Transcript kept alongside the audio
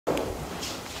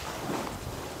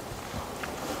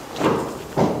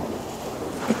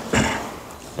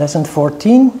Lesson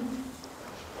 14,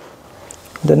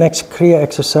 the next Kriya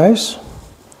exercise,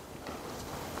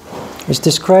 is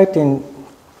described in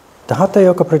the Hatha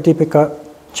Yoga Pradipika,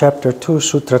 chapter 2,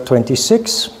 Sutra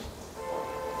 26.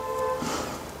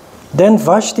 Then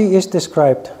Vasti is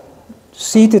described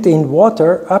seated in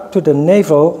water up to the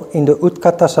navel in the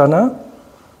Utkatasana,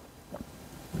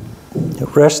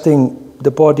 resting the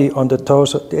body on the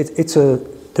toes. It's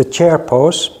the chair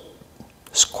pose,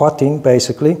 squatting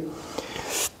basically.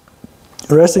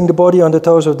 Resting the body on the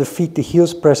toes of the feet, the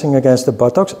heels pressing against the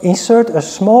buttocks. Insert a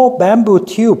small bamboo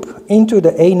tube into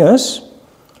the anus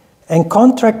and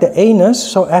contract the anus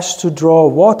so as to draw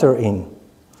water in.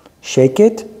 Shake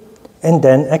it and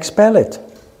then expel it.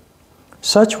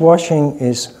 Such washing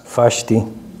is Vasti.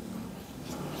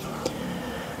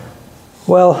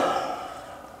 Well,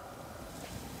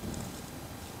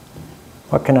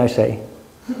 what can I say?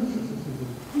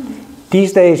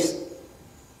 These days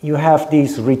you have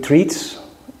these retreats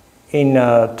in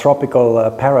tropical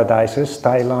paradises,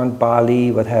 Thailand, Bali,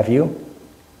 what have you,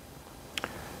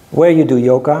 where you do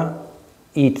yoga,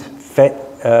 eat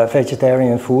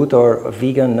vegetarian food or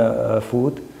vegan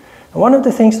food. And one of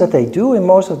the things that they do in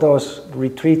most of those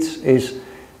retreats is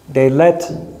they let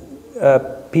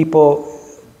people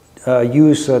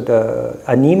use the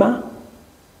anima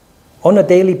on a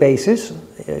daily basis,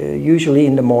 usually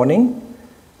in the morning,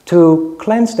 to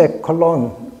cleanse their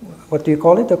colon. What do you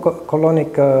call it? The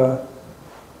colonic...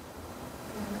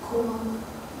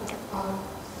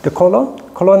 the colon?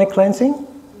 Colonic cleansing?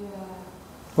 Yeah.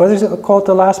 What is it called,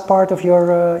 the last part of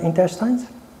your intestines?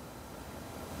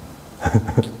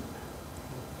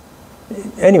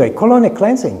 Anyway, colonic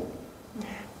cleansing.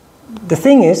 The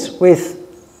thing is,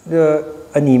 with the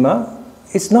anima,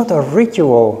 it's not a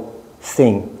ritual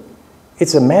thing.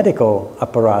 It's a medical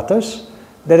apparatus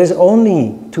that is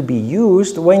only to be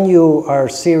used when you are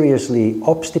seriously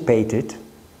obstipated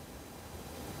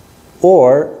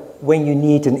or when you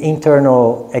need an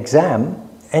internal exam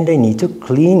and they need to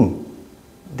clean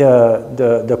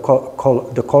the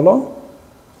colon.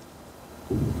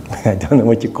 I don't know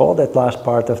what you call that last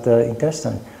part of the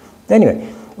intestine. Anyway,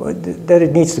 that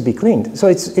it needs to be cleaned. So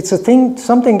it's a thing,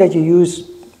 something that you use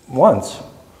once.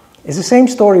 It's the same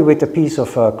story with a piece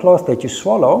of cloth that you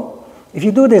swallow. If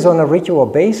you do this on a ritual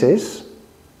basis,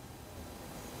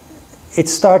 it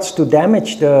starts to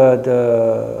damage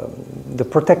the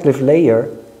protective layer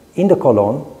in the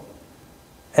colon,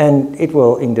 and it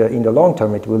will, in the long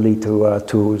term, it will lead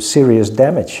to serious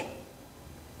damage.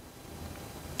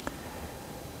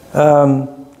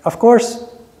 Of course,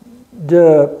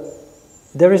 there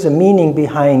is a meaning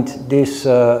behind this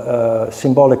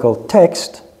symbolical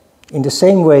text. In the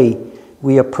same way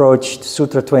we approached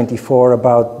Sutra 24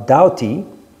 about Dauti,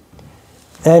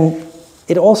 and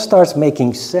it all starts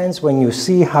making sense when you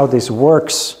see how this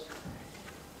works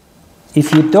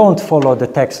if you don't follow the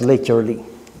text literally.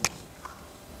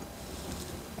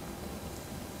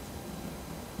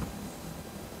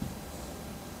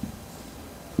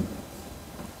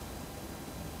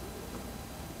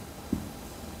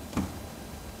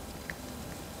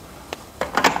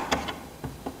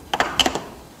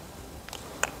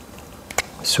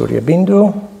 Surya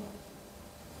Bindu.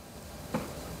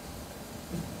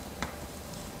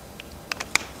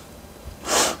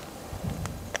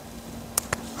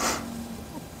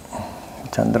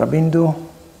 Chandra Bindu.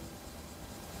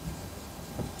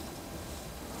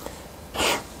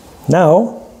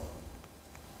 Now,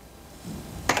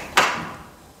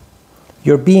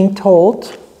 you're being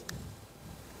told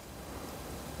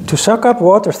to suck up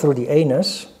water through the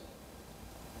anus .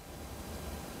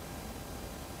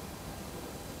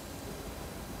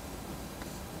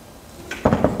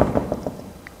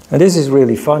 And this is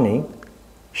really funny.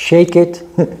 Shake it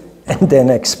and then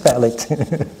expel it.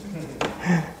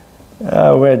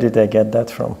 Where did I get that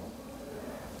from?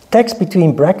 Text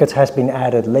between brackets has been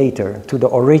added later to the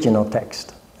original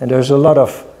text. And there's a lot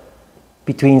of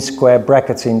between square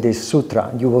brackets in this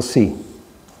sutra, you will see.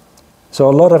 So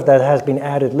a lot of that has been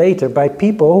added later by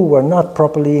people who were not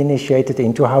properly initiated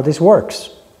into how this works.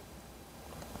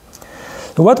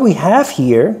 So what we have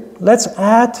here, let's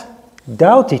add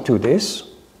Dauti to this,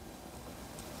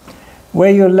 where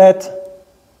you let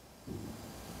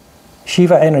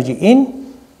Shiva energy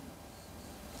in,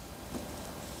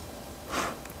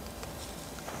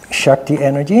 Shakti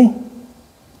energy,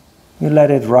 you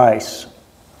let it rise.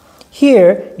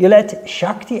 Here, you let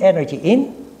Shakti energy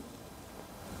in,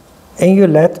 and you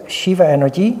let Shiva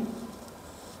energy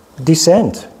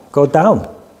descend, go down.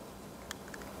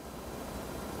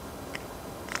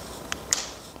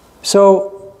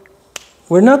 So,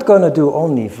 we're not going to do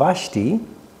only Vasti,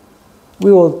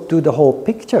 we will do the whole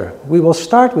picture. We will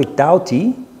start with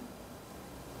Dauti,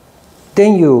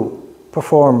 then you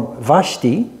perform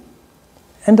Vasti,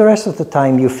 and the rest of the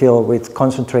time you fill with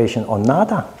concentration on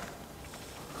Nada.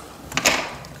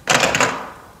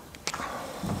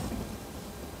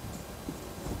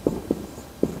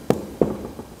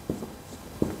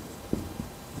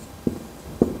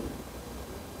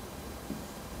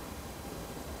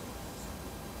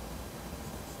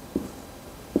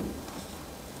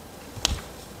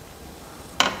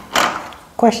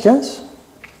 Questions?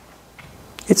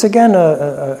 It's again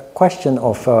a question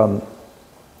of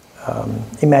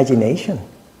imagination,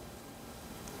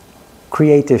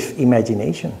 creative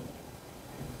imagination.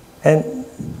 And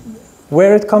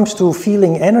where it comes to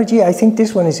feeling energy, I think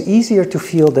this one is easier to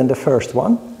feel than the first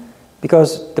one,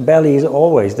 because the belly is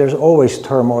always, there's always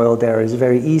turmoil there. It's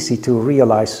very easy to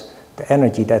realize the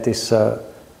energy that is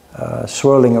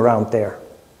swirling around there.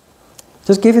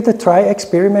 Just give it a try,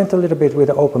 experiment a little bit with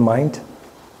an open mind.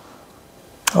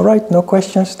 All right, no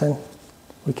questions, then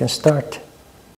we can start.